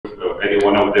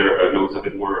anyone out there knows a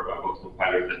bit more about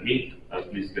compilers than me,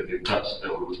 please get in touch. We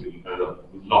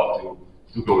would love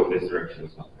to go in this direction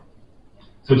as well.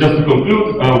 So just to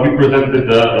conclude, we presented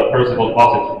the Percival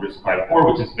posit RISC-V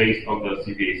 4, which is based on the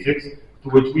CVA6, to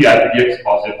which we added the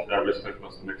XPosit RISC-V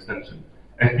custom extension.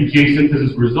 FPGA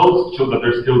synthesis results show that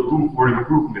there's still room for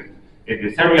improvement in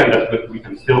this area, and that we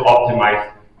can still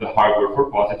optimize the hardware for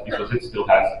POSIT because it still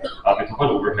has a bit of an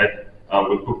overhead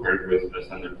when compared with the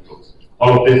standard flows.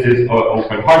 All of this is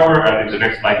open hardware, and in the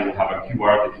next slide we'll have a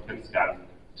QR that you can scan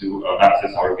to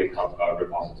access our GitHub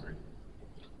repository.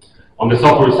 On the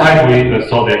software side, we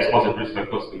saw the XPosit RISC-V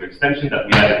custom extension that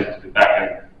we added into the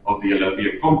backend of the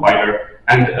LLVM compiler,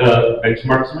 and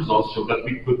benchmarks results show that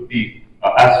we could be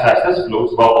as fast as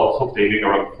flows while also obtaining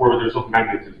around 4 orders of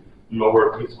magnitude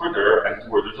lower mean squared error and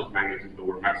 2 orders of magnitude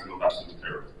lower maximum absolute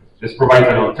error. This provides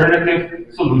an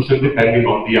alternative solution depending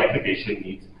on the application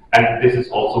needs, and this is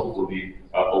also fully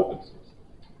open source.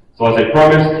 So as I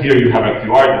promised, here you have a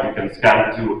QR that you can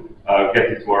scan to get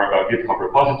into our GitHub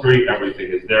repository.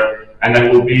 Everything is there, and I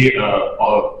will be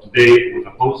today with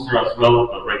a poster as well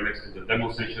right next to the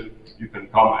demo session. You can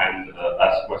come and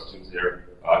ask questions there.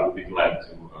 I will be glad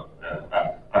to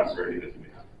answer any that you may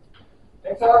have.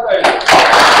 Thanks a lot,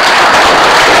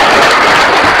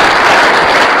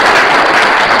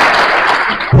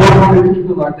 More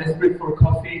people are desperate for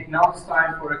coffee. Now it's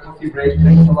time for a coffee break.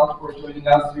 Thanks a lot for joining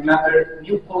us. Remember,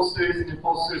 new posters in the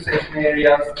poster section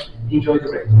areas. Enjoy the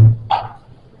break.